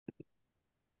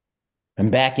I'm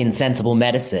back in Sensible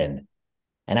Medicine,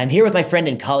 and I'm here with my friend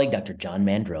and colleague, Dr. John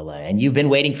Mandrola. And you've been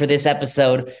waiting for this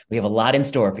episode. We have a lot in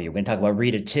store for you. We're going to talk about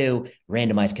RETA 2,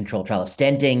 randomized controlled trial of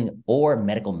stenting, or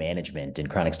medical management in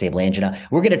chronic stable angina.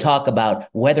 We're going to talk about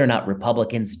whether or not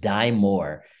Republicans die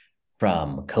more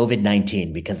from COVID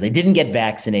 19 because they didn't get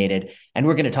vaccinated. And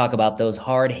we're going to talk about those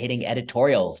hard hitting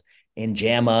editorials in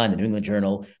JAMA and the New England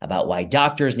Journal about why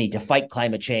doctors need to fight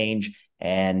climate change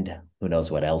and who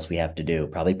knows what else we have to do.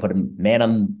 Probably put a man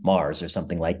on Mars or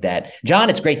something like that.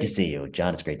 John, it's great to see you.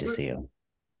 John, it's great to see you.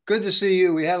 Good to see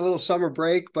you. We had a little summer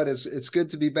break, but it's good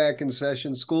to be back in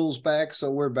session. School's back, so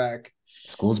we're back.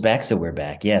 School's back, so we're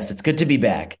back. Yes, it's good to be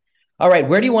back. All right,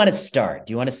 where do you want to start?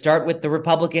 Do you want to start with the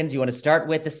Republicans? Do you want to start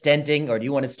with the stenting, or do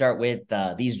you want to start with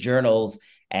these journals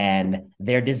and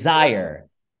their desire?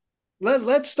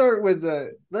 Let's start with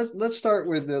let's start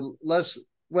with the less.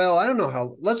 Well, I don't know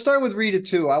how. Let's start with RETA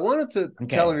 2. I wanted to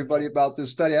tell Okay. everybody about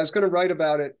this study. I was going to write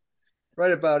about it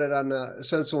on the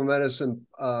Sensible Medicine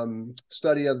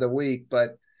study of the week,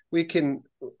 but we can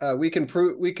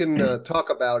talk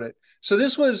about it. So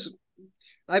this was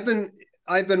I've been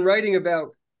writing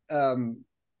about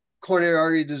coronary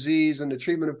artery disease and the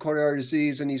treatment of coronary artery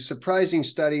disease, and these surprising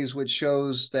studies which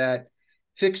shows that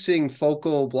fixing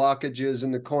focal blockages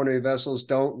in the coronary vessels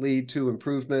don't lead to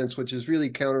improvements, which is really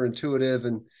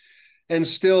counterintuitive and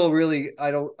still really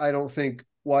I don't think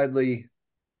widely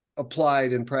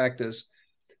applied in practice.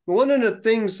 But one of the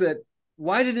things that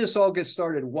why did this all get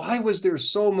started? Why was there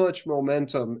so much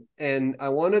momentum? And I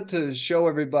wanted to show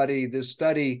everybody this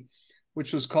study,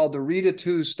 which was called the RETA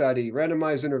 2 study,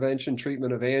 randomized intervention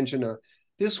treatment of angina.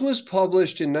 This was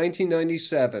published in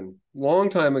 1997, long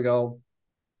time ago,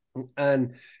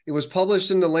 and it was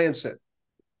published in the Lancet,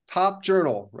 top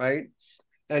journal, right?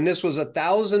 And this was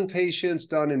 1,000 patients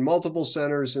done in multiple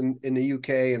centers in the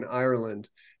UK and Ireland.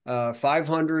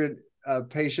 500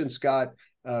 patients got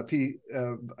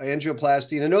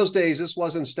angioplasty. And in those days, this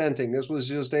wasn't stenting. This was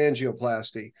just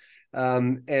angioplasty.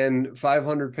 And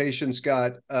 500 patients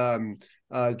got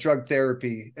drug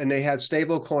therapy, and they had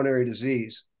stable coronary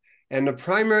disease. And the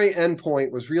primary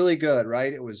endpoint was really good,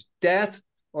 right? It was death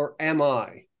or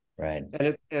MI. Right.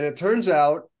 And it turns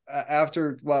out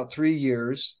after about 3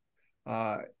 years,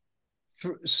 I'll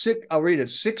read it.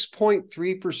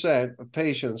 6.3% of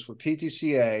patients with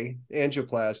PTCA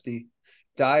angioplasty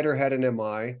died or had an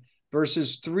MI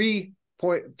versus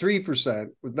 3.3%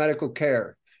 with medical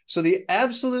care. So the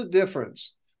absolute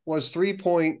difference was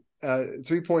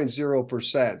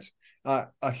 3.0%,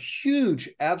 a huge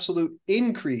absolute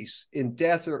increase in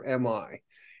death or MI.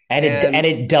 And And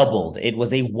it doubled. It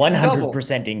was a double.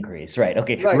 100% increase. Right.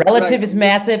 Okay. Right, Relative right. is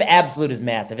massive. Absolute is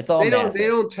massive. It's all They massive.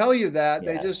 don't tell you that.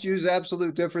 They just Yes. use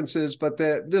absolute differences, but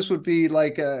this would be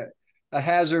like a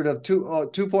hazard of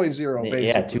 2.0 Yeah.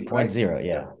 basically, right? 2.0. Yeah,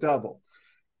 Yeah. double.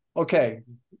 Okay.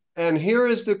 And here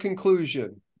is the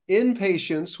conclusion. In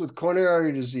patients with coronary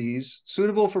artery disease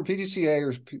suitable for PTCA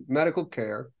or medical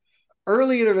care,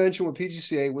 early intervention with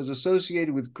PTCA was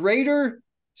associated with greater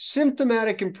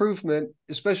symptomatic improvement,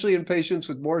 especially in patients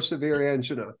with more severe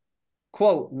angina.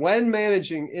 Quote, when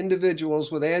managing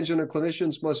individuals with angina,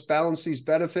 clinicians must balance these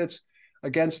benefits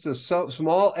against the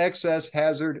small excess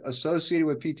hazard associated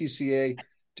with PTCA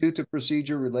due to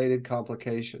procedure-related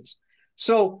complications.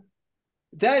 So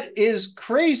that is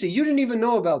crazy. You didn't even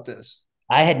know about this.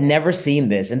 I had never seen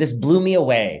this, and this blew me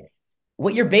away.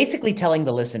 What you're basically telling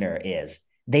the listener is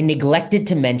they neglected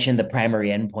to mention the primary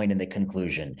endpoint in the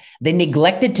conclusion. They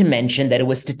neglected to mention that it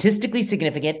was statistically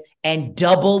significant and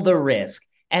double the risk.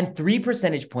 And 3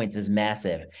 percentage points is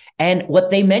massive. And what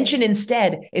they mention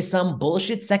instead is some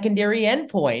bullshit secondary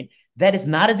endpoint that is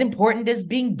not as important as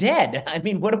being dead. I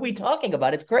mean, what are we talking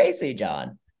about? It's crazy,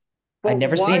 John. I'd Well,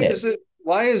 never seen it.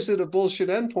 why is it a bullshit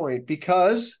endpoint?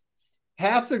 Because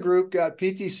half the group got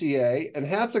PTCA and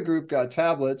half the group got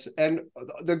tablets, and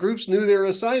the groups knew their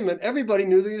assignment. Everybody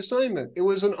knew the assignment. It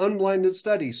was an unblinded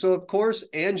study. So of course,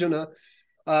 angina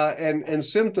and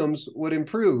symptoms would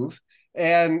improve.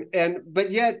 But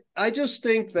yet I just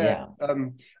think that Yeah.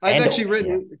 I've And actually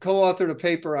yeah. co-authored a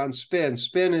paper on spin.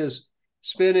 Spin is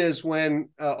when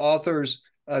authors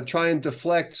try and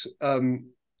deflect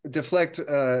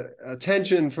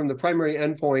attention from the primary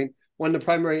endpoint when the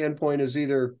primary endpoint is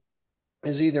either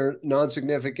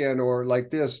non-significant or, like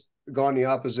this, gone the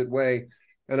opposite way.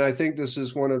 And I think this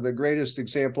is one of the greatest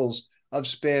examples of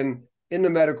spin in the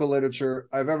medical literature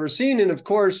I've ever seen. And of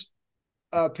course,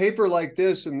 a paper like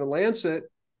this in the Lancet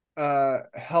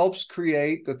helps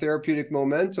create the therapeutic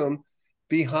momentum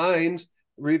behind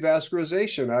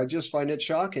revascularization. I just find it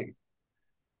shocking.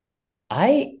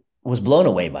 I was blown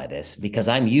away by this because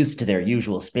I'm used to their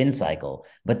usual spin cycle,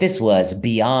 but this was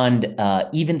beyond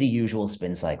even the usual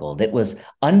spin cycle. That was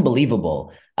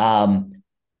unbelievable.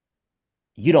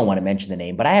 You don't want to mention the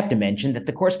name, but I have to mention that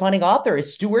the corresponding author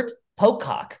is Stuart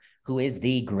Pocock, who is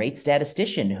the great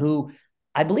statistician who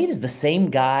I believe is the same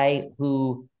guy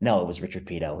who, no, it was Richard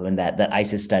Pito, who in that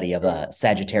ISIS study of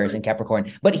Sagittarius and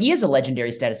Capricorn. But he is a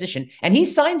legendary statistician and he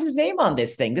signs his name on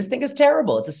this thing. This thing is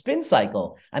terrible. It's a spin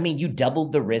cycle. I mean, you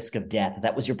doubled the risk of death.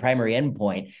 That was your primary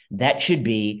endpoint. That should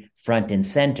be front and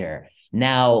center.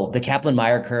 Now, the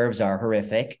Kaplan-Meier curves are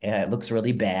horrific. It looks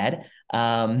really bad.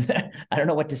 I don't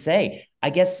know what to say.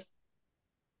 I guess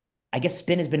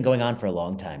spin has been going on for a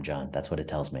long time, John. That's what it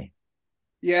tells me.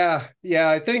 Yeah, yeah.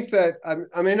 I think that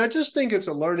I mean, I just think it's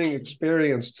a learning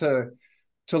experience to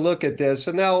look at this.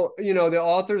 And now, the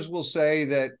authors will say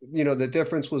that, the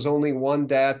difference was only one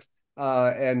death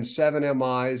and 7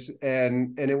 MIs,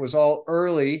 and it was all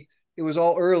early. It was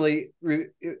all early.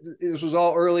 It was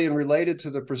all early and related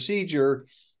to the procedure.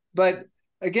 But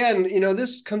again,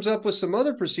 this comes up with some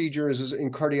other procedures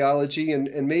in cardiology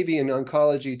and maybe in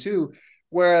oncology too.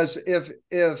 Whereas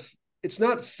if it's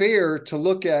not fair to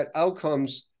look at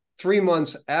outcomes 3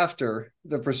 months after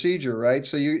the procedure, right?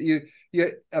 So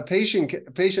a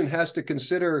patient has to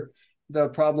consider the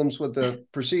problems with the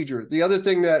procedure. The other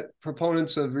thing that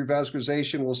proponents of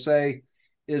revascularization will say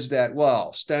is that,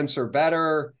 well, stents are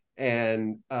better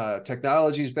and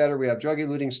technology is better. We have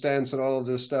drug-eluting stents and all of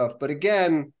this stuff. But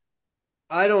again,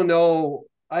 I don't know.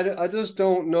 I just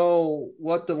don't know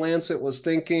what the Lancet was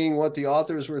thinking, what the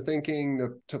authors were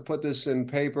thinking to put this in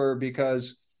paper,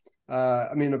 because,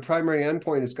 I mean, the primary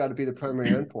endpoint has got to be the primary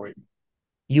endpoint.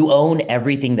 You own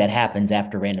everything that happens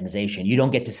after randomization. You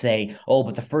don't get to say, oh,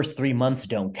 but the first 3 months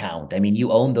don't count. I mean,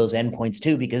 you own those endpoints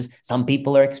too, because some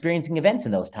people are experiencing events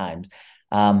in those times.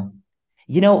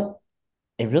 You know,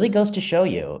 it really goes to show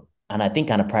you, and I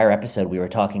think on a prior episode, we were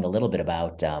talking a little bit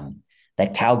about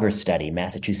that Cowger study,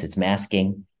 Massachusetts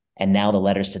masking, and now the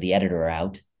letters to the editor are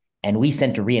out. And we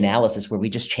sent a reanalysis where we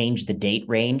just changed the date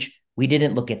range. We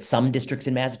didn't look at some districts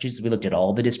in Massachusetts. We looked at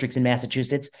all the districts in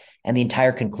Massachusetts. And the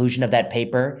entire conclusion of that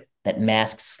paper, that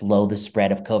masks slow the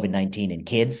spread of COVID-19 in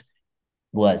kids,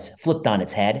 was flipped on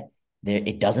its head.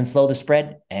 It doesn't slow the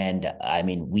spread. And I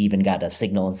mean, we even got a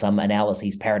signal in some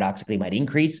analyses paradoxically might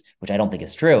increase, which I don't think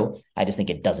is true. I just think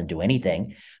it doesn't do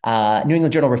anything. New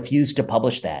England Journal refused to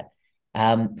publish that.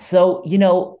 So,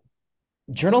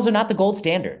 journals are not the gold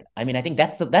standard. I mean, I think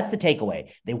that's the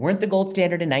takeaway. They weren't the gold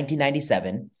standard in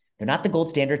 1997. They're not the gold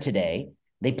standard today.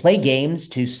 They play games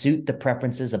to suit the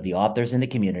preferences of the authors in the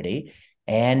community.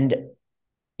 And,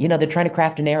 they're trying to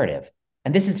craft a narrative.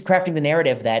 And this is crafting the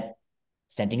narrative that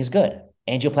stenting is good.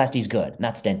 Angioplasty is good,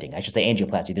 not stenting. I should say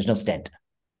angioplasty. There's no stent.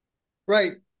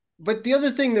 Right. But the other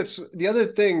thing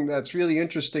that's really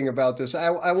interesting about this,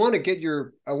 I want to get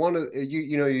you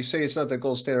say it's not the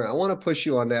gold standard. I want to push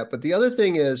you on that. But the other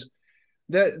thing is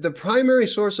that the primary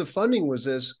source of funding was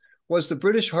the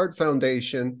British Heart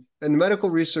Foundation and the Medical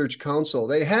Research Council.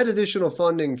 They had additional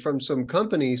funding from some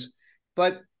companies,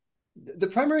 but the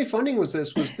primary funding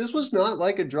this was not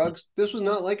like a drug. This was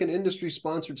not like an industry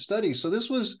sponsored study. So this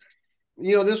was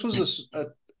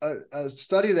a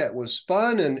study that was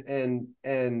spun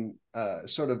and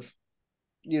sort of,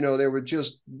 there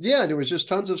was just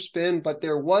tons of spin, but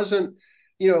there wasn't,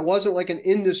 it wasn't like an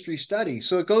industry study.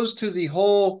 So it goes to the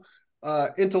whole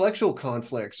intellectual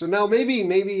conflict. So now maybe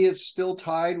it's still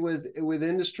tied with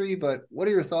industry, but what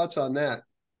are your thoughts on that?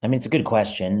 I mean, it's a good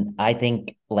question. I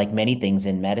think, like many things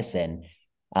in medicine,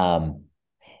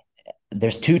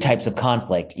 there's two types of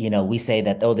conflict. We say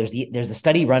that, there's a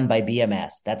study run by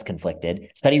BMS, that's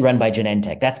conflicted. Study run by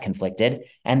Genentech, that's conflicted.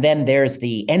 And then there's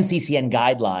the NCCN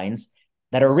guidelines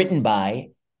that are written by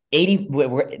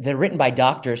they're written by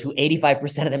doctors who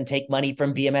 85% of them take money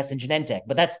from BMS and Genentech,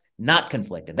 but that's not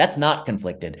conflicted. That's not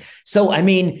conflicted. So, I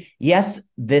mean, yes,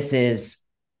 this is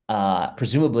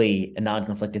presumably a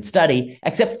non-conflicted study,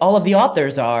 except all of the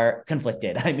authors are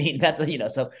conflicted. I mean, that's,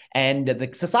 and the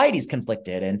society's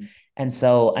conflicted. And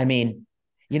so, I mean,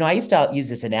 I used to use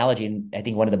this analogy in, I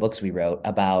think, one of the books we wrote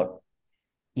about,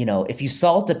 if you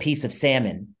salt a piece of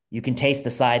salmon, you can taste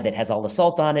the side that has all the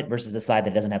salt on it versus the side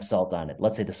that doesn't have salt on it.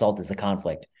 Let's say the salt is the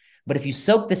conflict. But if you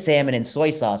soak the salmon in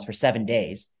soy sauce for 7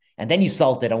 days, and then you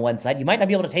salt it on one side, you might not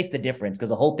be able to taste the difference because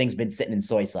the whole thing's been sitting in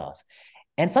soy sauce.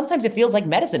 And sometimes it feels like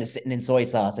medicine is sitting in soy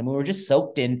sauce, and we were just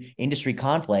soaked in industry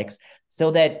conflicts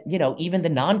so that, even the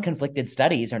non-conflicted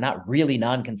studies are not really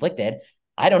non-conflicted.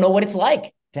 I don't know what it's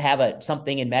like to have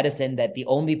something in medicine that the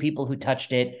only people who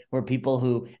touched it were people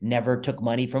who never took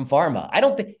money from pharma. I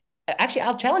don't think, actually,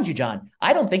 I'll challenge you, John.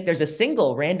 I don't think there's a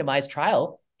single randomized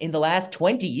trial in the last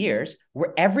 20 years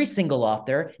where every single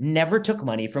author never took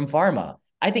money from pharma.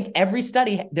 I think every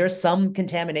study, there's some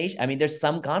contamination. I mean, there's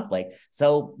some conflict.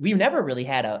 So we've never really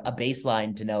had a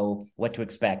baseline to know what to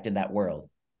expect in that world.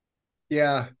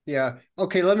 Yeah, yeah.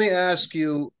 Okay, let me ask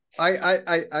you.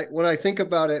 When I think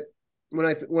about it,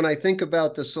 when I think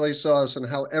about the soy sauce and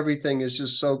how everything is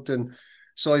just soaked in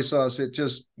soy sauce, it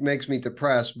just makes me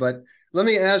depressed. But let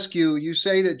me ask you. You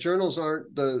say that journals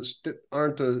aren't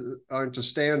the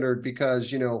standard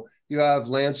because you have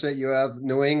Lancet, you have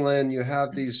New England, you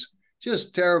have these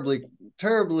just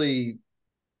terribly,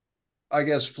 I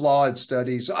guess, flawed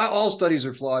studies. All studies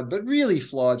are flawed, but really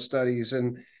flawed studies,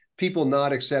 and people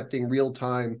not accepting real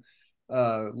time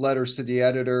letters to the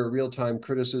editor, real time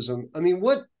criticism. I mean,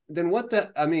 what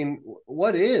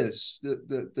is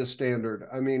the standard?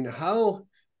 I mean,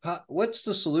 what's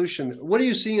the solution? What do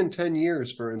you see in 10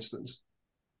 years, for instance?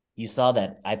 You saw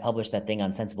that I published that thing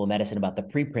on Sensible Medicine about the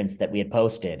preprints that we had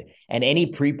posted. And any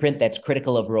preprint that's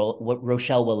critical of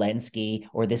Rochelle Walensky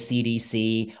or the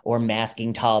CDC or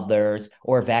masking toddlers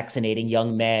or vaccinating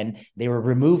young men, they were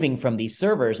removing from these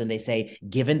servers. And they say,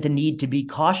 given the need to be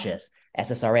cautious,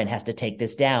 SSRN has to take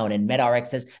this down. And MedRx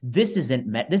says, this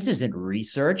isn't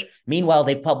research. Meanwhile,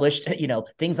 they published,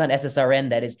 things on SSRN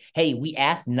that is, hey, we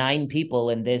asked 9 people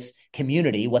in this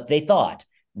community what they thought.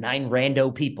 9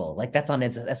 rando people, like that's on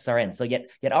SRN. So yet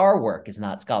our work is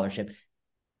not scholarship.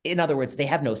 In other words, they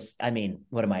have no, I mean,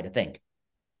 what am I to think?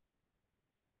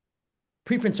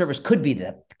 Preprint servers could be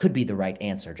the right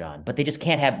answer, John, but they just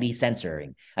can't be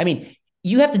censoring. I mean,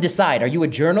 you have to decide, are you a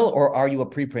journal or are you a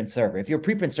preprint server? If you're a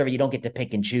preprint server, you don't get to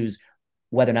pick and choose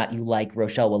whether or not you like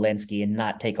Rochelle Walensky and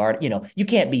not take art. You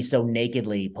can't be so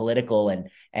nakedly political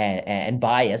and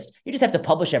biased. You just have to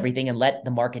publish everything and let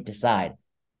the market decide.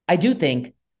 I do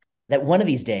think that one of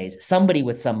these days, somebody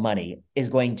with some money is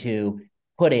going to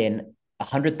put in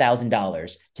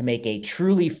 $100,000 to make a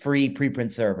truly free preprint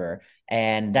server,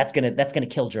 and that's gonna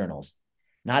kill journals.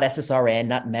 Not SSRN,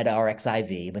 not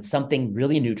MedRxiv, but something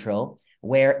really neutral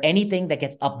where anything that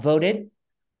gets upvoted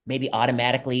maybe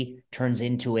automatically turns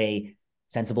into a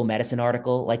Sensible Medicine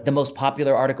article, like the most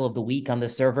popular article of the week on the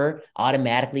server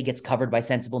automatically gets covered by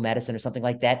Sensible Medicine or something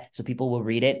like that. So people will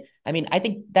read it. I mean, I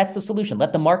think that's the solution.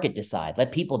 Let the market decide,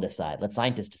 let people decide, let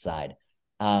scientists decide.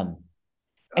 And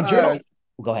journals,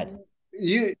 go ahead.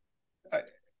 You, I,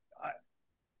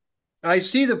 I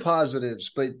see the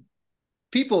positives, but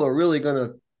people are really going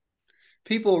to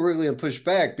push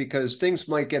back because things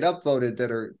might get upvoted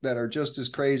that are just as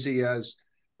crazy as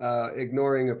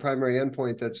ignoring a primary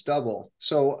endpoint that's double.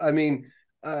 So, I mean,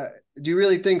 do you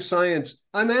really think science?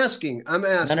 I'm asking.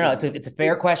 No. It's a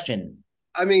fair question.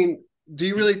 I mean, do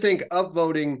you really think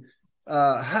upvoting?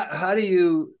 How do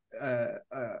you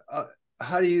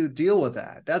deal with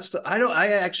that? I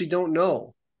actually don't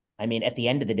know. I mean, at the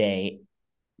end of the day,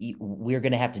 we're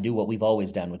going to have to do what we've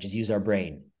always done, which is use our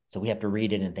brain. So we have to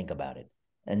read it and think about it.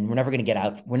 And we're never going to get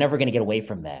out. We're never going to get away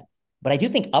from that. But I do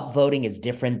think upvoting is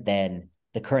different than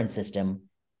the current system,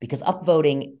 because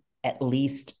upvoting, at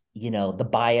least, the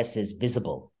bias is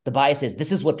visible. The bias is,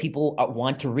 this is what people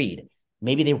want to read.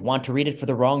 Maybe they want to read it for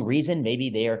the wrong reason. Maybe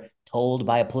they're told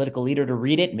by a political leader to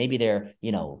read it. Maybe they're,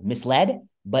 misled,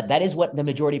 but that is what the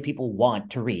majority of people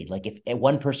want to read. Like if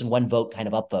one person, one vote kind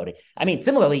of upvoted. I mean,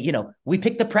 similarly, we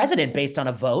pick the president based on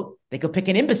a vote. They could pick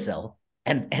an imbecile.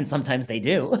 And sometimes they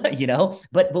do,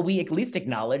 but we at least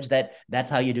acknowledge that that's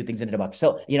how you do things in a democracy.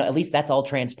 So, at least that's all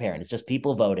transparent. It's just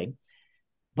people voting.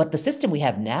 But the system we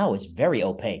have now is very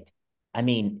opaque. I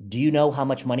mean, do you know how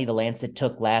much money the Lancet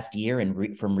took last year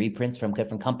from reprints from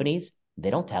different companies? They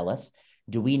don't tell us.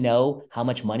 Do we know how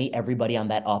much money everybody on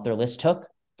that author list took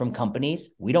from companies?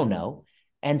 We don't know.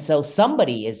 And so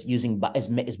somebody is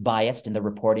biased in the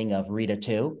reporting of Rita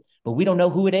 2, but we don't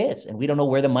know who it is, and we don't know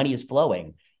where the money is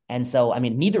flowing. And so, I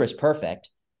mean, neither is perfect.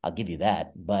 I'll give you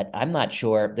that. But I'm not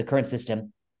sure the current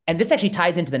system. And this actually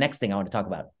ties into the next thing I want to talk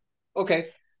about. Okay.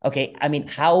 I mean,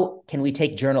 how can we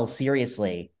take journals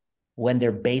seriously when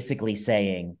they're basically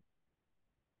saying,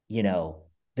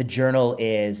 the journal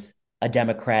is a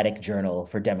democratic journal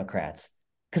for Democrats?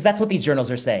 Because that's what these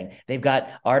journals are saying. They've got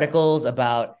articles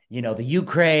about, the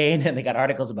Ukraine, and they got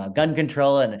articles about gun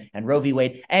control and Roe v.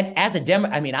 Wade. And as I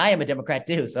am a Democrat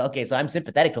too. So I'm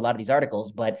sympathetic to a lot of these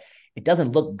articles, but it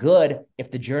doesn't look good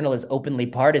if the journal is openly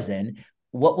partisan.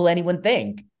 What will anyone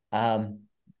think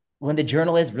when the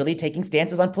journal is really taking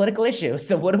stances on political issues?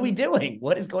 So what are we doing?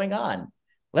 What is going on?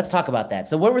 Let's talk about that.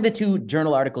 So what were the 2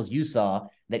 journal articles you saw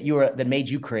that made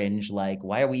you cringe? Like,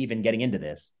 why are we even getting into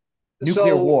this?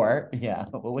 Nuclear war. Yeah.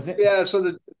 What was it? Yeah.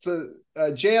 So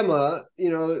the JAMA,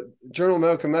 Journal of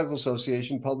American Medical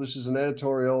Association, publishes an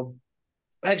editorial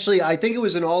Actually, I think it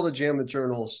was in all the JAMA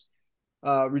journals,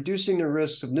 reducing the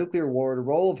risks of nuclear war, the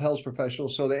role of health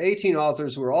professionals. So the 18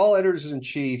 authors, who are all editors in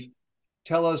chief,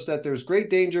 tell us that there's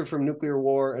great danger from nuclear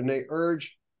war, and they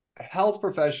urge health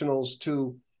professionals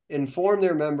to inform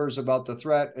their members about the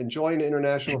threat and join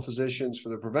international physicians for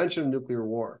the prevention of nuclear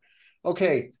war.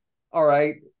 Okay, all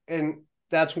right, and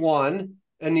that's one.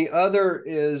 And the other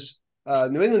is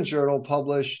New England Journal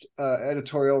published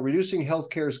editorial, Reducing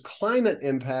Healthcare's Climate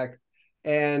Impact,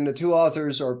 and the two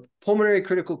authors are pulmonary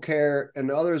critical care, and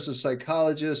the other is a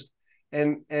psychologist,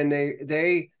 and they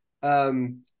say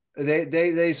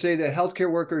that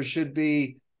healthcare workers should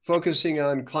be focusing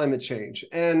on climate change.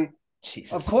 And of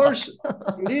Jesus fuck. course,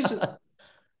 these,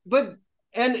 but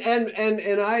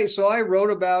I wrote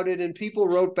about it, and people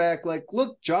wrote back like,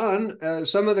 look, John,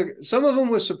 some of them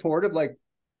was supportive, like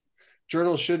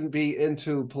journals shouldn't be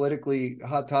into politically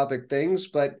hot topic things,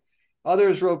 but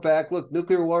others wrote back, look,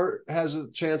 nuclear war has a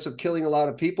chance of killing a lot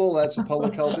of people. That's a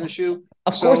public health issue.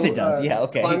 Of course it So does. Yeah,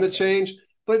 okay. climate change.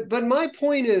 But my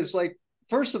point is, like,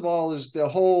 first of all, is the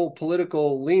whole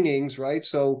political leanings, right?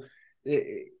 So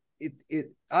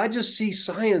I just see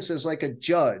science as like a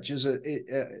judge, as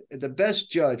the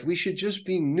best judge. We should just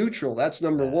be neutral. That's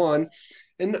number one. Yes.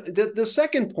 And the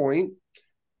second point,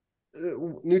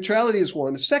 neutrality is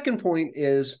one. The second point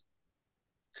is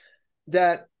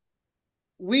that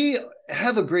we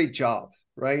have a great job,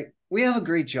 right? We have a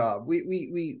great job.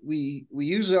 We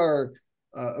use our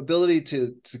ability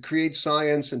to create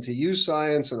science and to use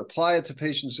science and apply it to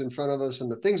patients in front of us,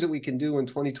 and the things that we can do in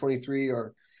 2023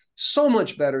 are so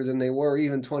much better than they were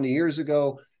even 20 years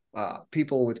ago.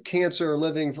 People with cancer are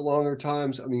living for longer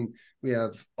times. I mean, we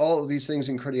have all of these things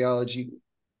in cardiology.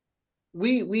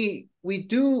 We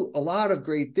do a lot of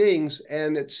great things,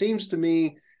 and it seems to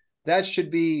me that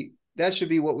should be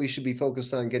what we should be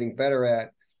focused on getting better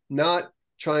at, not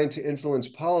trying to influence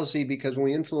policy, because when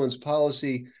we influence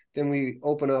policy, then we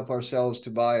open up ourselves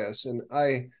to bias. And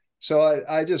I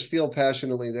just feel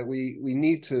passionately that we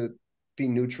need to be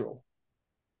neutral.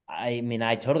 I mean,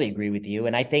 I totally agree with you.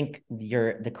 And I think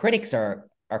the critics are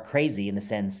crazy in the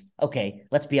sense, okay,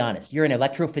 let's be honest. You're an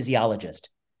electrophysiologist.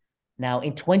 Now,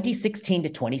 in 2016 to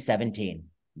 2017,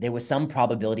 there was some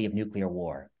probability of nuclear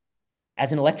war.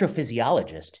 As an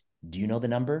electrophysiologist, do you know the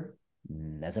number?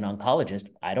 As an oncologist,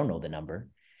 I don't know the number.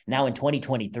 Now in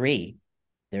 2023,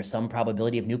 there's some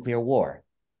probability of nuclear war.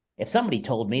 If somebody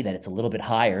told me that it's a little bit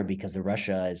higher because the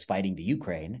Russia is fighting the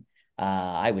Ukraine,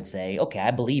 I would say, okay,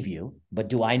 I believe you, but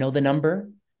do I know the number?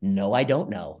 No, I don't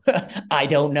know. I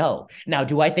don't know. Now,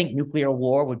 do I think nuclear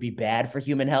war would be bad for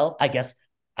human health? I guess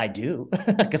I do,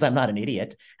 because I'm not an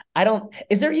idiot. I don't,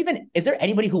 is there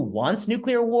anybody who wants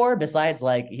nuclear war besides,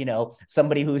 like,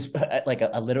 somebody who's like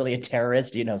literally a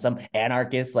terrorist, some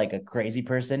anarchist, like a crazy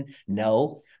person?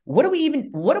 No. What are we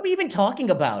even talking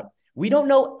about? We don't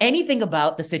know anything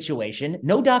about the situation.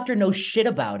 No doctor knows shit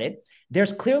about it.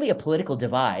 There's clearly a political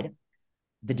divide.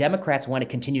 The Democrats want to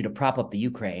continue to prop up the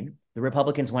Ukraine. The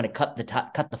Republicans want to cut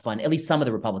the fund. At least some of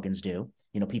the Republicans do.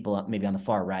 People maybe on the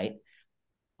far right.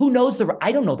 Who knows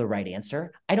I don't know the right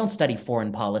answer. I don't study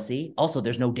foreign policy. Also,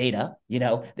 there's no data.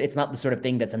 It's not the sort of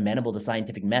thing that's amenable to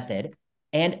scientific method.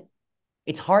 And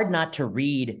it's hard not to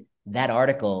read that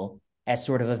article as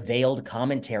sort of a veiled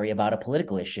commentary about a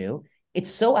political issue. It's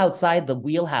so outside the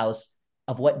wheelhouse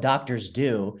of what doctors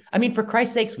do. I mean, for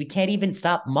Christ's sakes, we can't even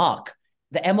stop MOC,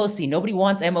 the MOC. Nobody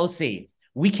wants MOC.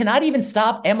 We cannot even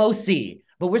stop MOC,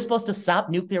 but we're supposed to stop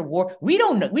nuclear war. We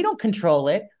don't control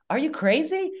it. Are you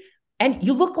crazy? And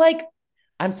you look like,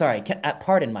 I'm sorry,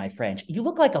 pardon my French. You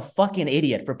look like a fucking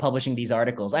idiot for publishing these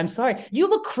articles. I'm sorry. You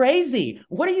look crazy.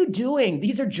 What are you doing?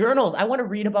 These are journals. I want to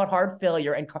read about heart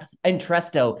failure and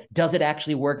Entresto. Does it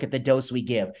actually work at the dose we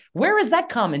give? Where is that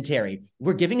commentary?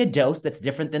 We're giving a dose that's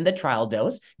different than the trial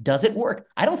dose. Does it work?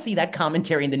 I don't see that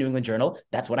commentary in the New England Journal.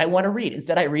 That's what I want to read.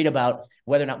 Instead, I read about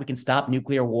whether or not we can stop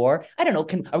nuclear war. I don't know. Are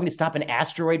we going to stop an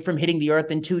asteroid from hitting the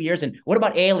Earth in 2 years? And what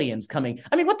about aliens coming?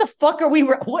 I mean, what the fuck are we?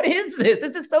 What is this?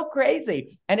 This is so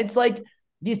crazy. And it's like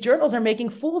these journals are making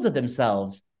fools of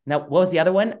themselves. Now, what was the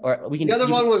other one? Or we can. The other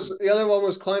one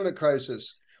was climate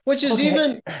crisis, which is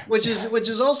okay. which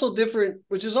is also different,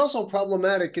 which is also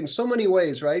problematic in so many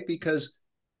ways, right? Because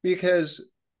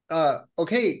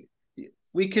okay,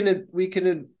 we can admit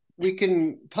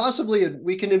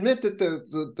that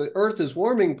the Earth is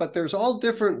warming, but there's all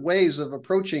different ways of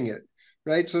approaching it,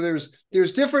 right? So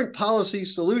there's different policy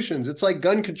solutions. It's like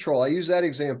gun control. I use that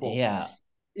example. Yeah.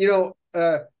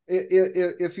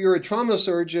 If you're a trauma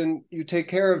surgeon, you take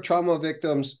care of trauma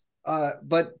victims,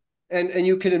 but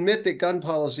you can admit that gun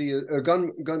policy or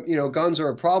guns are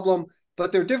a problem,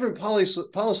 but they're different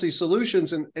policy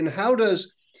solutions. And how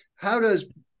does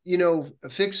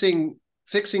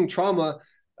fixing trauma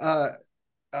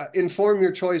inform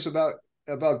your choice about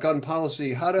gun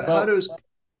policy? Well,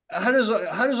 How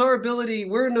does our ability,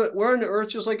 we're in the earth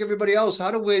just like everybody else.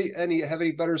 How do we have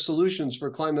any better solutions for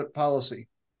climate policy?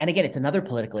 and again, it's another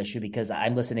political issue because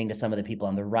I'm listening to some of the people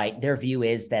on the right. Their view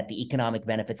is that the economic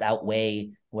benefits outweigh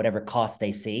whatever cost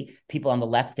they see. People on the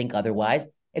left think otherwise.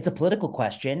 It's a political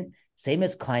question, same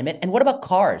as climate. And what about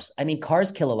cars? I mean,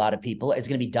 cars kill a lot of people. It's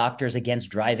going to be doctors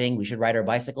against driving. We should ride our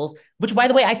bicycles, which, by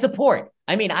the way, I support.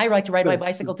 I mean, I like to ride my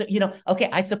bicycle too. Okay,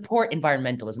 I support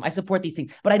environmentalism. I support these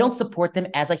things, but I don't support them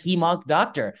as a hemonc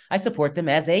doctor. I support them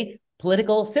as a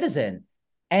political citizen.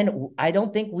 And I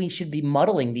don't think we should be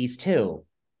muddling these two.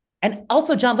 And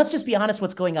also, John, let's just be honest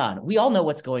what's going on. We all know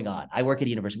what's going on. I work at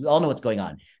a university. We all know what's going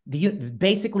on.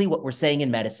 Basically, what we're saying in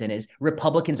medicine is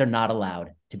Republicans are not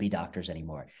allowed to be doctors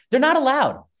anymore. They're not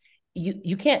allowed.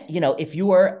 You can't, if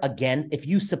if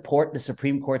you support the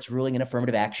Supreme Court's ruling in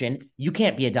affirmative action, you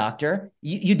can't be a doctor.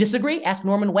 You disagree? Ask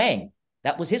Norman Wang.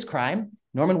 That was his crime.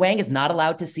 Norman Wang is not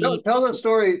allowed to see. Tell the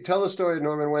story. Tell the story of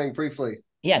Norman Wang briefly.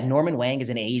 Yeah, Norman Wang is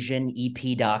an Asian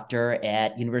EP doctor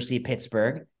at University of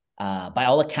Pittsburgh. By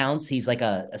all accounts, he's like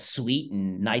a sweet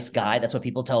and nice guy. That's what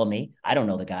people tell me. I don't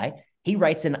know the guy. He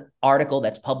writes an article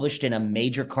that's published in a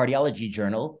major cardiology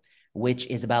journal, which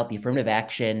is about the affirmative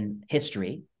action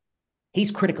history. He's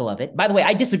critical of it. By the way,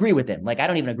 I disagree with him. Like, I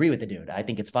don't even agree with the dude. I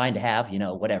think it's fine to have,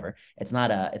 whatever. It's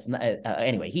not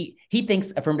anyway, he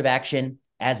thinks affirmative action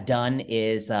as done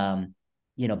is,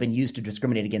 been used to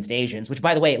discriminate against Asians, which,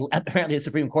 by the way, apparently the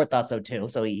Supreme Court thought so too.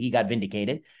 So he got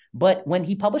vindicated. But when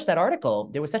he published that article,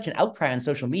 there was such an outcry on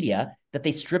social media that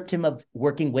they stripped him of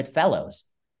working with fellows.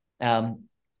 Because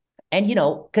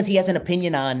he has an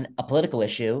opinion on a political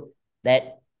issue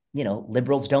that,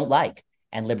 liberals don't like,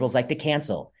 and liberals like to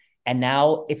cancel. And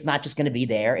now it's not just going to be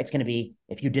there. It's going to be,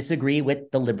 if you disagree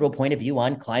with the liberal point of view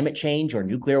on climate change or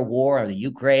nuclear war or the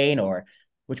Ukraine, or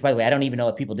which, by the way, I don't even know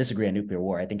if people disagree on nuclear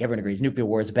war. I think everyone agrees nuclear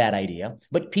war is a bad idea.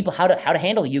 But people, how to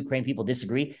handle Ukraine, people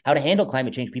disagree. How to handle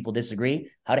climate change, people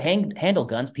disagree. How to handle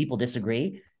guns, people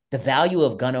disagree. The value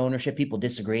of gun ownership, people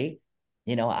disagree.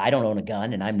 I don't own a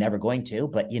gun and I'm never going to,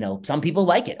 but, some people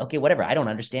like it. Okay, whatever. I don't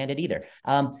understand it either.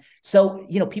 So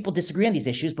people disagree on these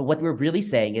issues, but what we're really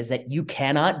saying is that you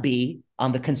cannot be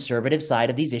on the conservative side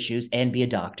of these issues and be a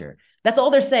doctor. That's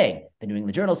all they're saying. The New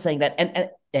England Journal is saying that,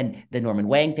 and the Norman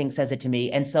Wang thing says it to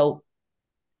me. And so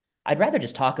I'd rather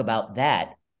just talk about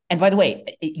that. And by the way,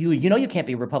 you can't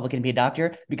be a Republican and be a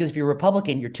doctor, because if you're a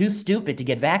Republican, you're too stupid to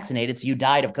get vaccinated, so you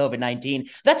died of COVID-19.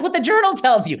 That's what the journal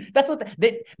tells you. That's what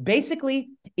basically,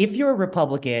 if you're a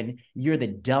Republican, you're the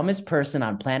dumbest person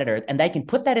on planet Earth, and they can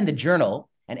put that in the journal,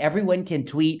 and everyone can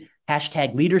tweet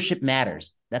 #leadership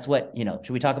matters. That's what,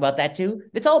 should we talk about that too?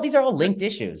 These are all linked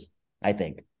issues, I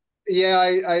think.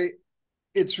 Yeah,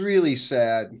 it's really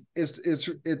sad.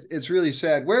 It's really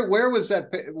sad. Where was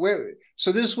that?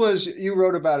 So this was, you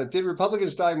wrote about it. Did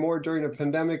Republicans die more during a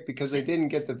pandemic because they didn't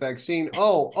get the vaccine?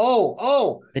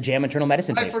 Oh! The JAMA Internal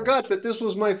Medicine paper. I forgot that this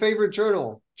was my favorite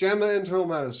journal, JAMA Internal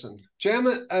Medicine.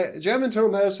 JAMA Internal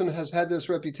Medicine has had this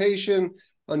reputation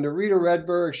under Rita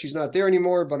Redberg. She's not there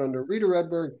anymore, but under Rita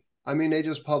Redberg, I mean, they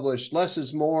just published less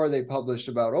is more. They published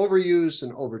about overuse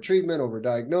and overtreatment,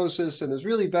 overdiagnosis, and has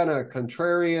really been a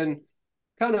contrarian,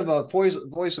 kind of a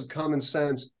voice of common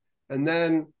sense. And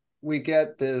then we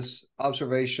get this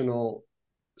observational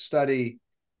study,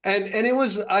 and it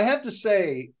was, I have to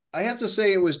say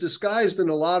it was disguised in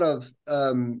a lot of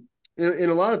in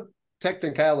a lot of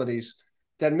technicalities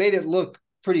that made it look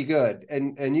pretty good.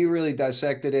 And you really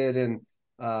dissected it and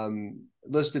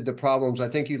listed the problems. I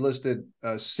think you listed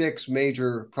 6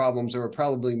 major problems. There were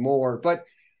probably more, but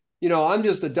I'm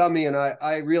just a dummy, and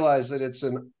I realize that it's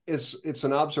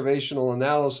an observational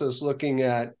analysis looking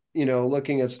at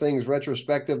things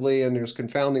retrospectively, and there's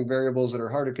confounding variables that are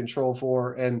hard to control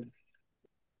for. And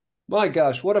my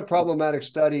gosh, what a problematic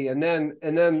study. And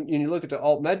then you look at the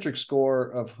altmetric score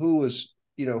of who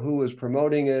was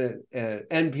promoting it,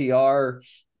 NPR,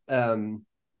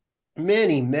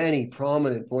 many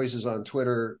prominent voices on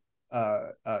Twitter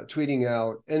tweeting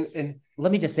out. And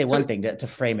let me just say one thing to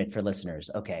frame it for listeners.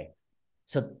 Okay.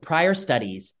 So prior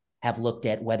studies have looked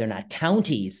at whether or not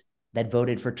counties that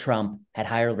voted for Trump had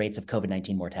higher rates of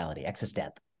COVID-19 mortality, excess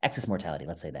mortality,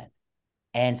 let's say that.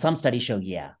 And some studies show,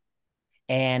 yeah.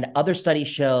 And other studies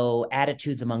show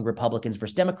attitudes among Republicans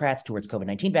versus Democrats towards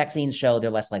COVID-19 vaccines show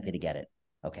they're less likely to get it.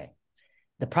 Okay.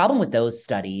 The problem with those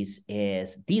studies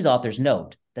is these authors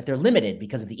note that they're limited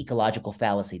because of the ecological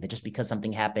fallacy, that just because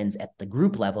something happens at the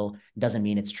group level doesn't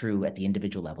mean it's true at the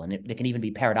individual level. And there can even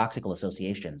be paradoxical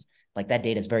associations. Like that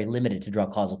data is very limited to draw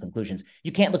causal conclusions.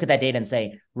 You can't look at that data and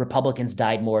say Republicans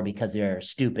died more because they're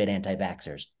stupid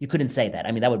anti-vaxxers. You couldn't say that.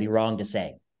 I mean, that would be wrong to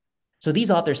say. So these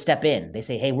authors step in. They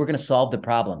say, hey, we're going to solve the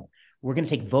problem. We're going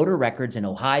to take voter records in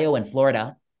Ohio and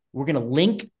Florida. We're going to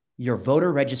link your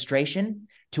voter registration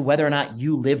to whether or not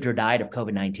you lived or died of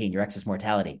COVID-19, your excess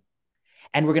mortality.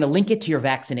 And we're going to link it to your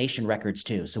vaccination records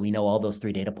too, so we know all those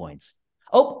 3 data points.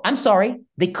 Oh, I'm sorry.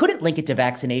 They couldn't link it to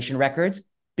vaccination records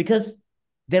because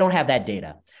they don't have that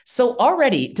data. So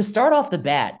already, to start off the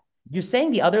bat, you're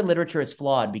saying the other literature is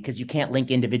flawed because you can't link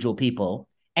individual people.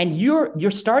 And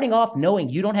you're starting off knowing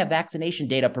you don't have vaccination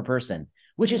data per person,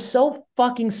 which is so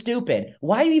fucking stupid.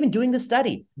 Why are you even doing the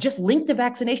study? Just link the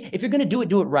vaccination. If you're going to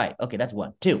do it right. Okay, that's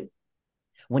 1. 2,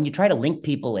 when you try to link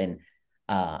people in,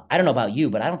 I don't know about you,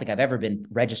 but I don't think I've ever been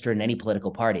registered in any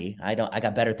political party. I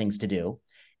got better things to do.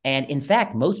 And in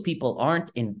fact, most people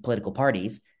aren't in political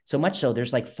parties. So much so,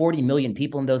 there's like 40 million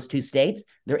people in those 2 states.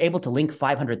 They're able to link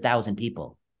 500,000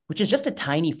 people, which is just a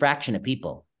tiny fraction of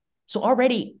people. So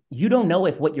already you don't know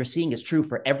if what you're seeing is true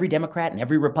for every Democrat and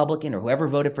every Republican or whoever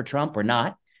voted for Trump or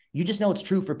not. You just know it's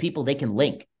true for people they can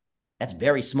link. That's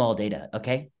very small data,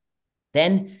 okay?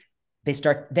 Then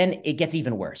it gets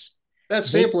even worse. That's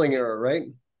sampling error, right?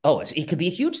 Oh, it could be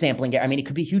a huge sampling error. I mean, it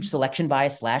could be a huge selection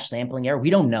bias / sampling error. We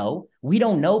don't know. We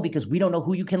don't know because we don't know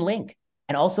who you can link.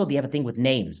 And also they have a thing with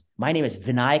names. My name is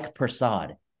Vinayak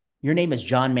Prasad. Your name is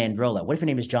John Mandrola. What if your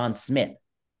name is John Smith?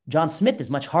 John Smith is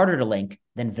much harder to link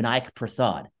than Vinayak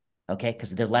Prasad, okay?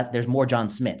 Because there's more John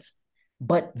Smiths.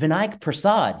 But Vinayak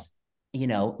Prasad's,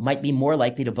 might be more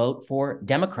likely to vote for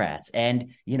Democrats.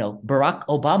 And, Barack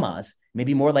Obama's may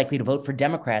be more likely to vote for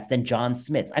Democrats than John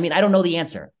Smith's. I mean, I don't know the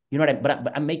answer. You know what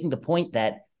but I'm making the point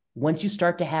that once you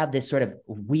start to have this sort of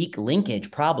weak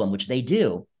linkage problem, which they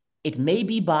do, it may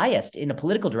be biased in a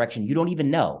political direction you don't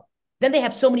even know. Then they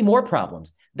have so many more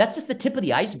problems. That's just the tip of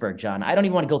the iceberg, John. I don't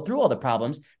even want to go through all the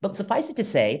problems, but suffice it to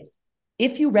say,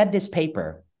 if you read this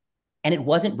paper and it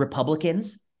wasn't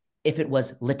Republicans, if it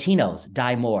was Latinos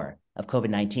die more of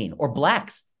COVID-19 or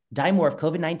Blacks die more of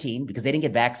COVID-19 because they didn't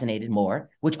get vaccinated more,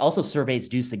 which also surveys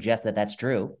do suggest that that's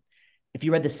true. If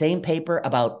you read the same paper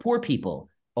about poor people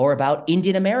or about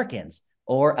Indian Americans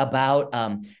or about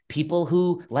people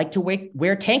who like to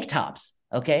wear tank tops,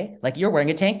 okay, like you're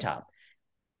wearing a tank top.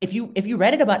 If you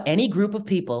read it about any group of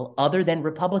people other than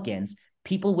Republicans,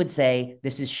 people would say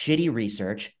this is shitty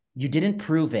research. You didn't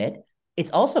prove it.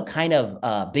 It's also kind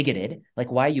of bigoted.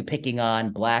 Like, why are you picking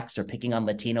on Blacks or picking on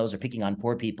Latinos or picking on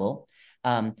poor people?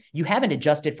 You haven't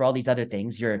adjusted for all these other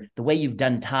things. The way you've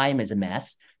done time is a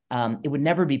mess. It would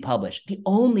never be published. The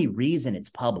only reason it's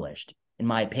published, in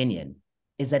my opinion,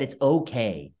 is that it's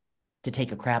okay to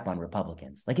take a crap on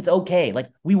Republicans. Like, it's okay.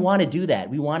 Like, we want to do that.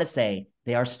 We want to say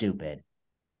they are stupid.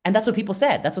 And that's what people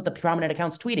said. That's what the prominent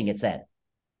accounts tweeting it said.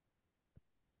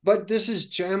 But this is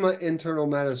JAMA internal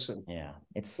medicine. Yeah,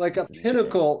 it's like a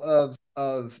pinnacle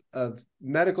of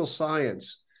medical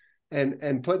science,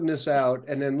 and putting this out,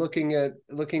 and then looking at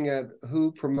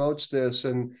who promotes this,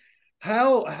 and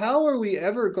how are we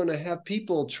ever going to have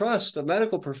people trust the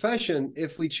medical profession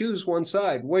if we choose one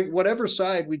side, whatever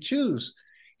side we choose?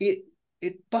 It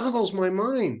boggles my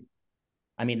mind.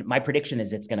 I mean, my prediction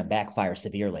is it's going to backfire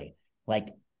severely. Like,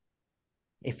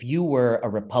 if you were a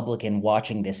Republican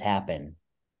watching this happen,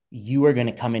 you are going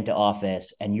to come into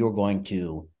office and you're going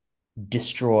to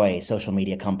destroy social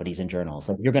media companies and journals.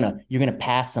 Like, you're going to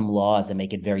pass some laws that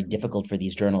make it very difficult for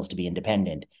these journals to be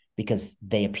independent because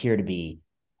they appear to be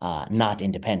not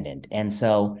independent. And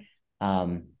so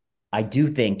I do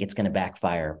think it's going to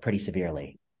backfire pretty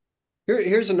severely.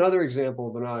 Here's another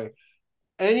example, Vinay.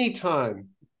 Anytime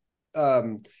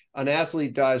an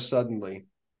athlete dies suddenly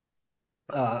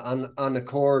on the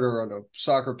court or on a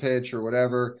soccer pitch or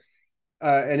whatever,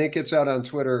 and it gets out on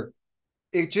Twitter,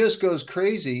 it just goes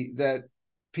crazy that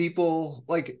people,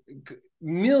 like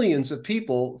millions of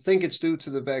people, think it's due to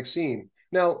the vaccine.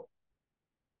 Now,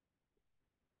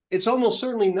 it's almost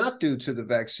certainly not due to the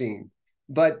vaccine,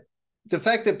 but the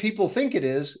fact that people think it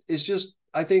is just,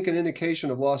 I think, an indication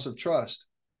of loss of trust.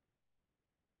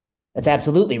 That's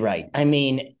absolutely right. I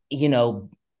mean,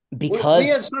 because we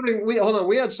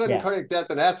had sudden cardiac death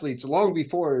in athletes long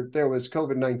before there was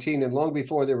COVID-19 and long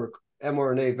before there were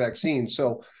mRNA vaccines.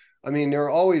 So, I mean, there were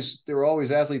always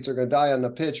athletes that are going to die on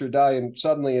the pitch or die, and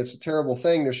suddenly it's a terrible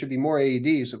thing. There should be more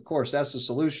AEDs. Of course, that's the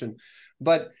solution.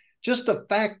 But just the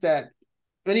fact that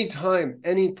anytime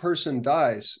any person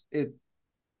dies,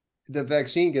 the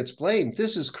vaccine gets blamed.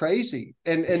 This is crazy.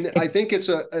 It's And I think I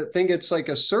think it's like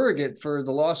a surrogate for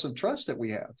the loss of trust that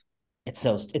we have.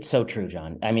 it's so true,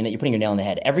 John. I mean, that you're putting your nail on the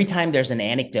head. Every time there's an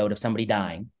anecdote of somebody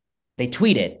dying, they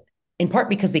tweet it, in part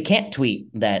because they can't tweet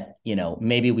that,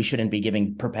 maybe we shouldn't be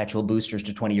giving perpetual boosters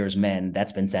to 20 years men.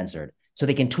 That's been censored. So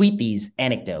they can tweet these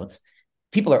anecdotes.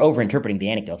 People are overinterpreting the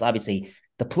anecdotes. Obviously,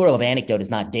 the plural of anecdote is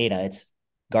not data, it's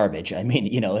garbage. I mean,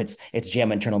 it's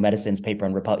JAMA Internal Medicine's paper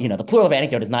on the plural of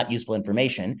anecdote is not useful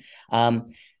information.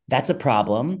 That's a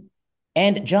problem.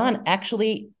 And John,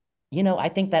 actually, I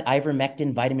think that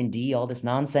ivermectin, vitamin D, all this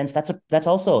nonsense, that's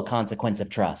also a consequence of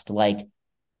trust. Like,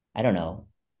 I don't know.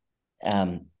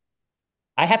 Um,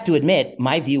 I have to admit,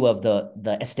 my view of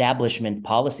the establishment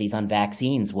policies on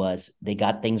vaccines was they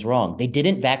got things wrong. They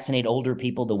didn't vaccinate older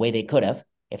people the way they could have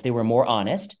if they were more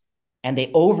honest, and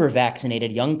they over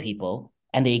vaccinated young people,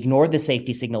 and they ignored the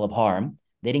safety signal of harm.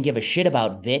 They didn't give a shit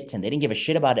about VIT, and they didn't give a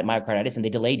shit about myocarditis, and they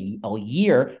delayed a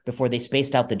year before they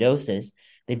spaced out the doses.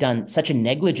 They've done such a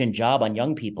negligent job on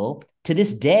young people. To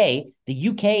this day, the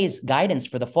UK's guidance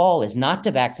for the fall is not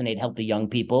to vaccinate healthy young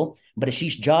people, but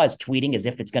Ashish Jha is tweeting as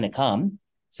if it's going to come.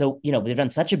 So, they've done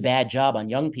such a bad job on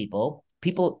young people.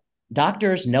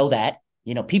 Doctors know that,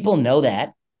 people know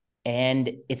that.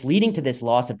 And it's leading to this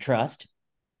loss of trust.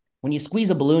 When you squeeze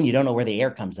a balloon, you don't know where the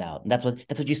air comes out. And that's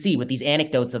what you see with these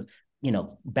anecdotes of,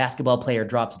 basketball player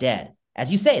drops dead.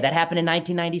 As you say, that happened in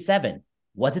 1997.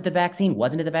 Was it the vaccine?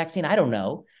 Wasn't it the vaccine? I don't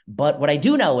know. But what I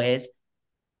do know is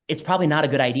it's probably not a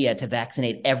good idea to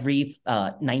vaccinate every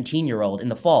 19-year-old in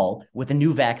the fall with a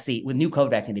new vaccine, with new COVID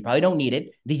vaccine. They probably don't need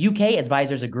it. The UK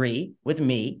advisors agree with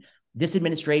me. This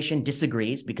administration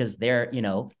disagrees because they're,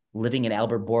 living in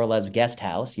Albert Bourla's guest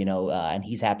house, and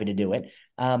he's happy to do it.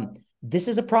 This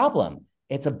is a problem.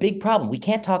 It's a big problem. We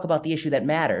can't talk about the issue that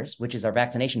matters, which is our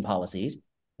vaccination policies.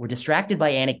 We're distracted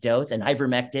by anecdotes and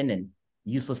ivermectin and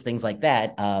useless things like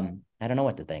that. I don't know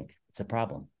what to think. It's a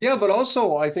problem. Yeah, but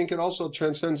also I think it also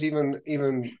transcends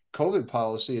even COVID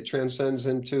policy. It transcends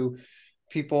into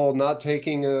people not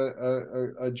taking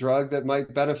a drug that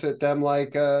might benefit them,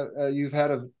 like you've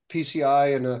had a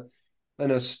PCI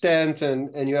and a stent,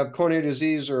 and you have coronary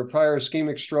disease or a prior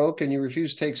ischemic stroke, and you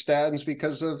refuse to take statins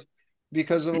because of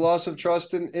a loss of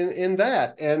trust in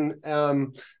that. And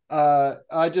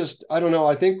I don't know.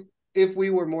 I think if we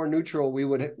were more neutral, we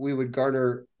would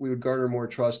garner more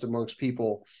trust amongst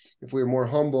people if we were more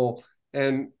humble.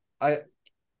 And I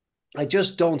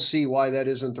just don't see why that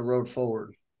isn't the road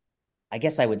forward. I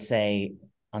guess I would say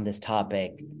on this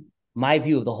topic, my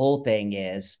view of the whole thing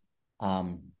is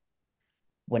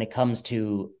when it comes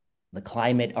to the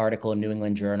climate article in New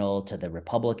England Journal to the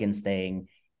Republicans thing,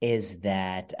 is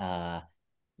that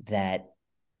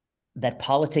that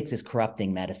politics is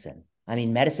corrupting medicine. I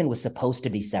mean, medicine was supposed to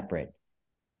be separate.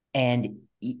 And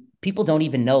people don't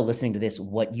even know, listening to this,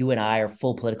 what you and I, our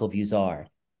full political views are,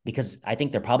 because I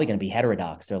think they're probably going to be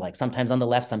heterodox. They're like sometimes on the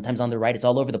left, sometimes on the right. It's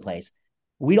all over the place.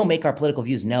 We don't make our political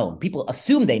views known. People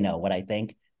assume they know what I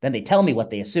think. Then they tell me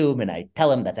what they assume, and I tell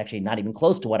them that's actually not even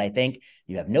close to what I think.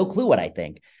 You have no clue what I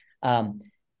think.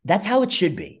 That's how it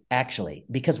should be, actually,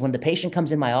 because when the patient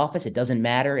comes in my office, it doesn't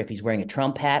matter if he's wearing a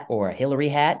Trump hat or a Hillary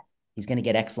hat. He's going to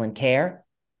get excellent care.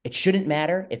 It shouldn't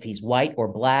matter if he's white or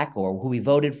black or who he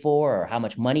voted for or how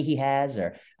much money he has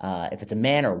or if it's a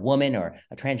man or a woman or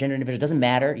a transgender individual. It doesn't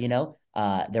matter,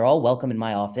 they're all welcome in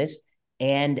my office.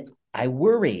 And I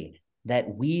worry that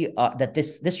that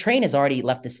this train has already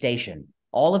left the station.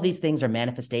 All of these things are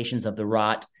manifestations of the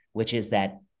rot, which is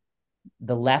that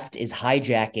the left is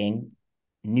hijacking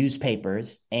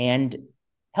newspapers and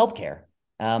healthcare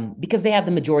because they have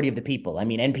the majority of the people. I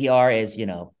mean, NPR is,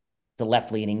 it's a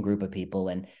left-leaning group of people,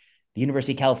 and the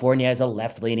University of California is a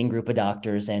left-leaning group of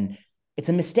doctors. And it's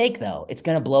a mistake, though. It's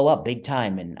going to blow up big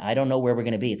time, and I don't know where we're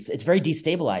going to be. It's very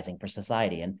destabilizing for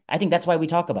society, and I think that's why we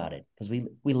talk about it, because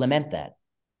we lament that.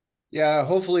 Yeah,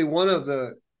 hopefully one of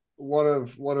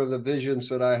the visions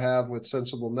that I have with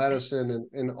sensible medicine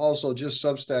and also just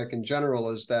Substack in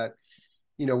general is that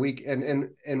we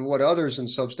and what others in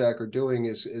Substack are doing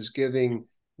is giving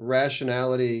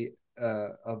rationality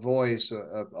a voice,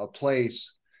 a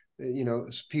place.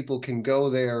 People can go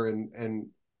there and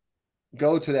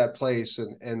go to that place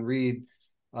and read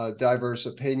diverse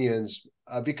opinions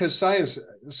because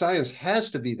science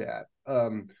has to be that.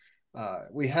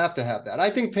 We have to have that. I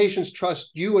think patients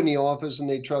trust you in the office, and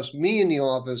they trust me in the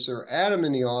office, or Adam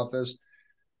in the office,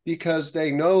 because they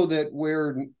know that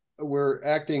we're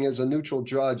acting as a neutral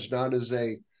judge, not as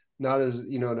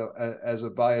as a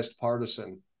biased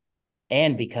partisan.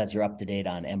 And because you're up to date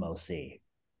on MOC.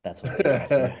 That's what it is.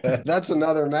 That's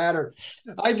another matter.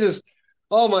 I just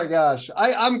Oh my gosh.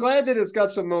 I'm glad that it's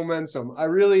got some momentum. I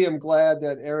really am glad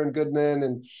that Aaron Goodman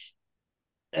and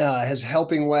is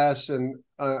helping Wes, and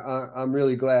I'm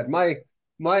really glad. My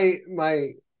my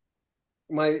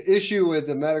my issue with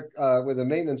with the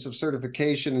maintenance of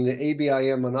certification and the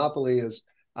ABIM monopoly is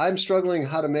I'm struggling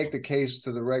how to make the case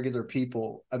to the regular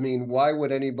people. I mean, why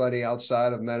would anybody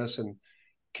outside of medicine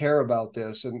care about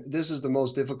this? And this is the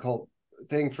most difficult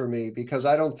thing for me because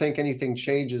I don't think anything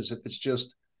changes if it's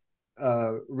just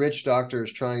rich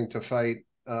doctors trying to fight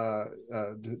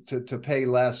to pay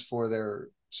less for their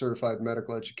certified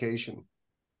medical education.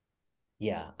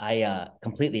 Yeah, I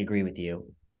completely agree with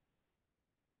you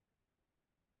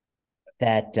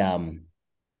that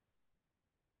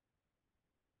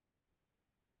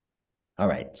all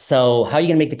right. So how are you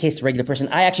going to make the case to regular person?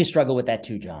 I actually struggle with that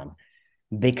too, John,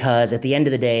 because at the end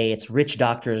of the day, it's rich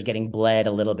doctors getting bled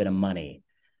a little bit of money.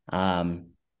 Um,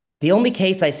 the only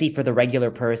case I see for the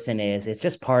regular person is it's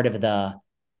just part of the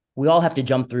we all have to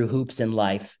jump through hoops in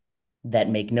life that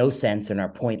make no sense and are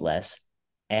pointless.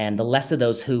 And the less of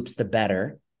those hoops, the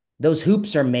better. Those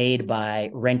hoops are made by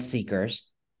rent seekers,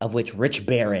 of which Rich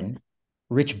Barron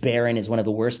is one of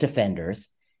the worst offenders.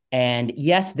 And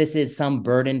yes, this is some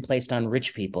burden placed on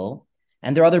rich people.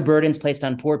 And there are other burdens placed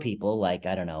on poor people, like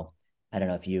I don't know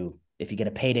if you get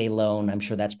a payday loan, I'm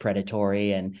sure that's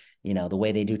predatory. And the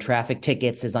way they do traffic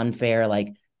tickets is unfair.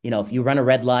 Like, if you run a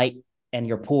red light and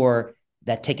you're poor,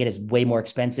 that ticket is way more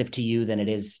expensive to you than it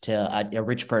is to a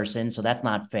rich person. So that's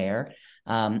not fair.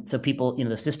 So people,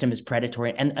 the system is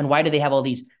predatory. And why do they have all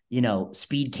these,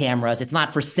 speed cameras? It's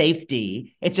not for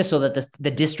safety. It's just so that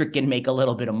the district can make a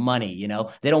little bit of money.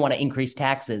 They don't want to increase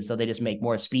taxes. So they just make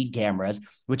more speed cameras,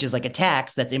 which is like a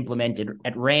tax that's implemented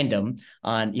at random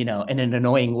on, in an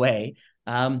annoying way.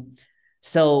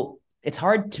 So it's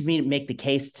hard to me to make the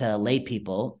case to lay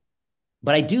people,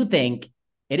 but I do think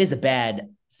it is a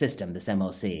bad system, this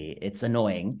MOC. It's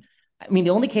annoying. I mean,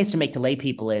 the only case to make to lay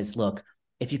people is look,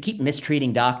 if you keep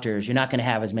mistreating doctors, you're not going to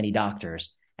have as many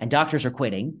doctors. And doctors are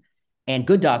quitting, and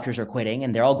good doctors are quitting,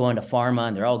 and they're all going to pharma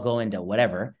and they're all going to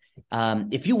whatever.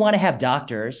 If you want to have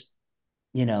doctors,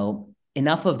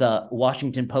 enough of the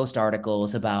Washington Post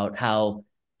articles about how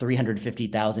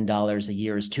 $350,000 a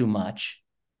year is too much.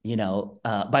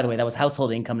 By the way, that was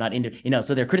household income, not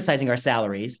so they're criticizing our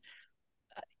salaries.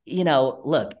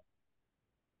 Look,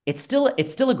 it's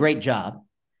still a great job,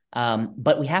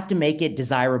 but we have to make it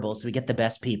desirable so we get the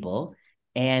best people.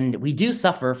 And we do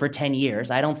suffer for 10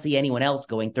 years. I don't see anyone else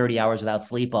going 30 hours without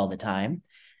sleep all the time.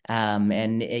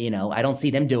 And I don't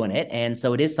see them doing it. And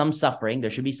so it is some suffering. There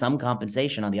should be some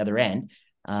compensation on the other end.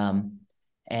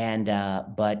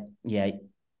 But yeah,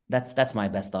 that's my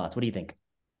best thoughts. What do you think?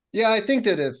 Yeah, I think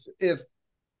that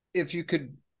if you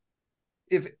could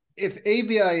if if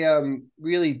ABIM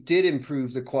really did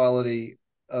improve the quality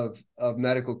of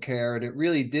medical care and it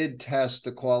really did test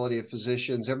the quality of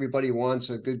physicians, everybody wants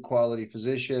a good quality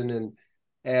physician,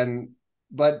 and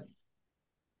but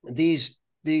the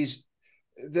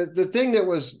thing that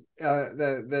was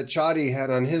that Chadi had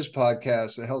on his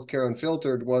podcast, the Healthcare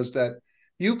Unfiltered, was that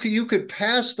you could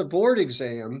pass the board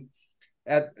exam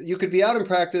you could be out in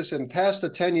practice and pass the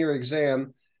 10-year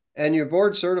exam and you're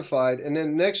board certified, and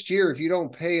then next year if you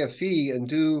don't pay a fee and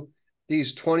do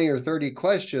these 20 or 30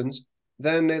 questions,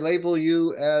 then they label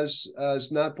you as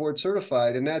not board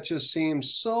certified, and that just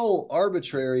seems so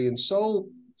arbitrary and so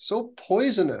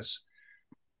poisonous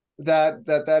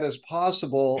that is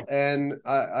possible. And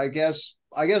I guess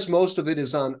most of it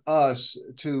is on us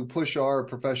to push our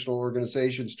professional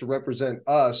organizations to represent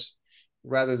us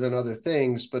rather than other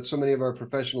things. But so many of our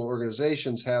professional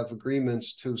organizations have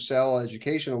agreements to sell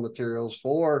educational materials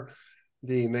for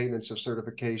the maintenance of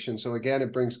certification. So again,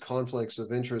 it brings conflicts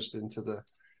of interest into the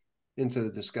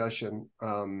discussion.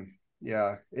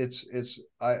 Yeah,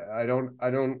 I don't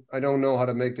know how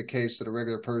to make the case to the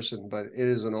regular person, but it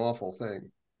is an awful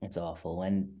thing. It's awful.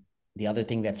 And the other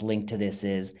thing that's linked to this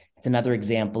is it's another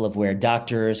example of where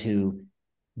doctors who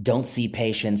don't see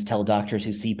patients tell doctors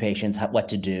who see patients what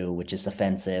to do, which is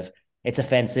offensive. It's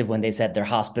offensive when they set their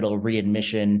hospital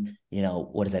readmission,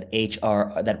 what is that,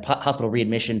 hospital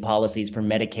readmission policies for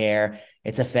Medicare.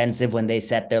 It's offensive when they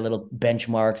set their little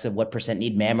benchmarks of what percent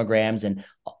need mammograms, and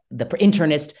the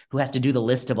internist who has to do the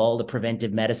list of all the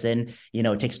preventive medicine,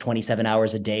 it takes 27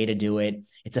 hours a day to do it.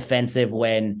 It's offensive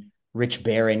when Rich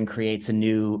Barron creates a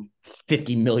new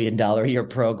 $50 million a year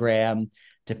program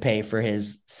to pay for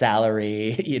his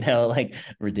salary, like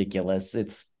ridiculous.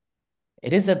 It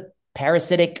is a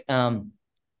parasitic, it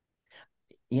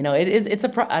is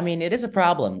a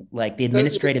problem, like the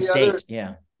administrative state.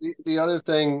 Yeah. The other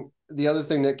thing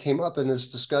that came up in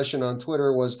this discussion on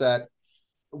Twitter was that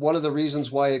one of the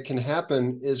reasons why it can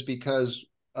happen is because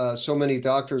so many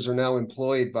doctors are now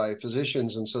employed by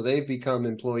physicians, and so they've become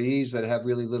employees that have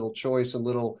really little choice and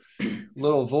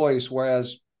little voice.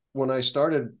 Whereas when I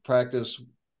started practice,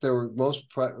 there were most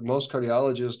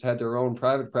cardiologists had their own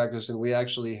private practice, and we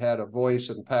actually had a voice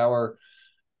and power.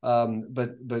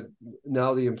 But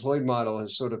now the employed model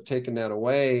has sort of taken that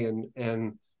away,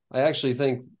 and I actually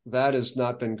think that has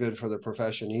not been good for the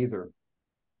profession either.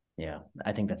 Yeah,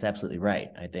 I think that's absolutely right.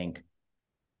 I think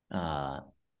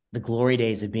the glory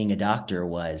days of being a doctor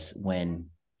was when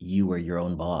you were your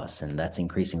own boss, and that's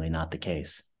increasingly not the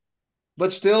case.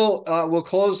 But still, we'll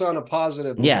close on a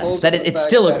positive. We'll Yes, close that on the fact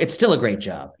that it's still a great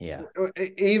job. Yeah,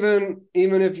 even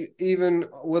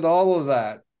with all of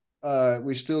that,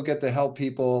 we still get to help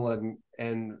people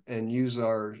and use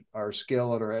our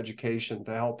skill and our education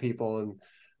to help people. And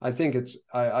I think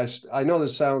I know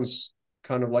this sounds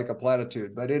kind of like a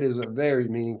platitude, but it is a very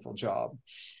meaningful job.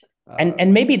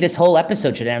 and maybe this whole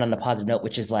episode should end on a positive note,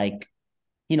 which is like,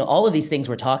 all of these things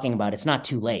we're talking about. It's not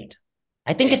too late.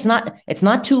 I think it's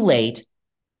not too late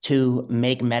to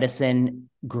make medicine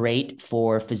great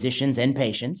for physicians and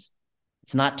patients.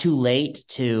 It's not too late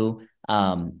to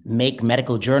make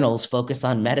medical journals focus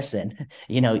on medicine.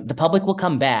 The public will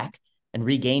come back and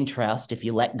regain trust if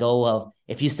you let go of,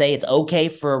 if you say it's okay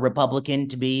for a Republican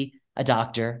to be a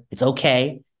doctor, it's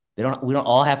okay. We don't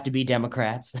all have to be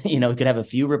Democrats. We could have a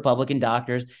few Republican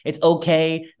doctors. It's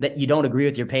okay that you don't agree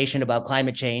with your patient about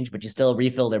climate change, but you still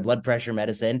refill their blood pressure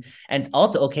medicine. And it's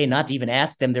also okay not to even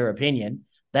ask them their opinion.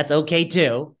 That's okay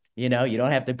too. You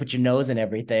don't have to put your nose in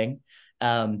everything.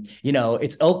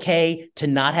 It's okay to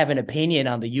not have an opinion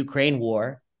on the Ukraine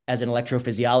war as an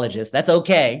electrophysiologist. That's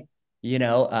okay.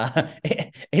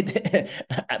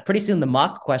 Pretty soon the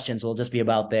mock questions will just be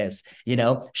about this.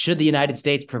 Should the United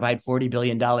States provide $40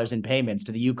 billion in payments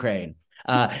to the Ukraine?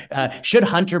 Should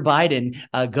Hunter Biden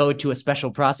go to a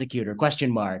special prosecutor?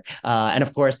 Question mark. And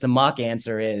of course, the mock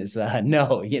answer is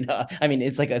no.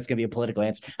 It's like it's gonna be a political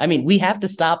answer. We have to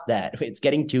stop that. It's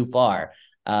getting too far.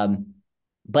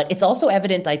 But it's also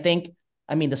evident, I think.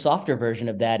 The softer version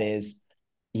of that is,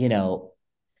 the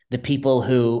people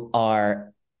who are.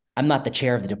 I'm not the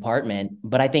chair of the department,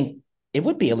 but I think it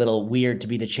would be a little weird to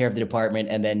be the chair of the department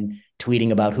and then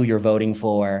tweeting about who you're voting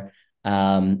for.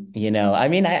 I don't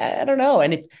know.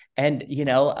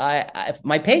 If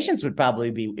my patients would probably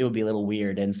it would be a little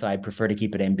weird. And so I prefer to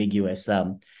keep it ambiguous.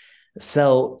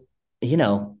 So,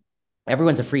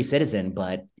 everyone's a free citizen,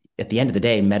 but at the end of the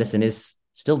day, medicine is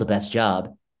still the best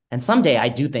job. And someday I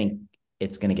do think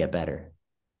it's going to get better.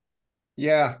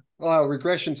 Yeah. Well,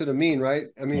 regression to the mean, right?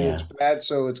 It's Yeah, bad,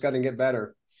 so it's got to get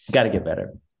better. it's got to get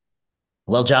better.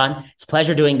 Well, John, it's a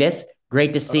pleasure doing this.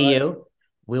 Great to All see right. you.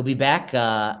 We'll be back.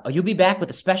 You'll be back with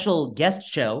a special guest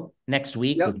show next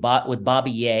week Yep. with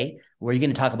Bobby Ye, where you're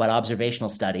going to talk about observational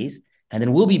studies. And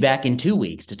then we'll be back in 2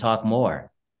 weeks to talk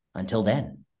more. Until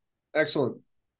then. Excellent.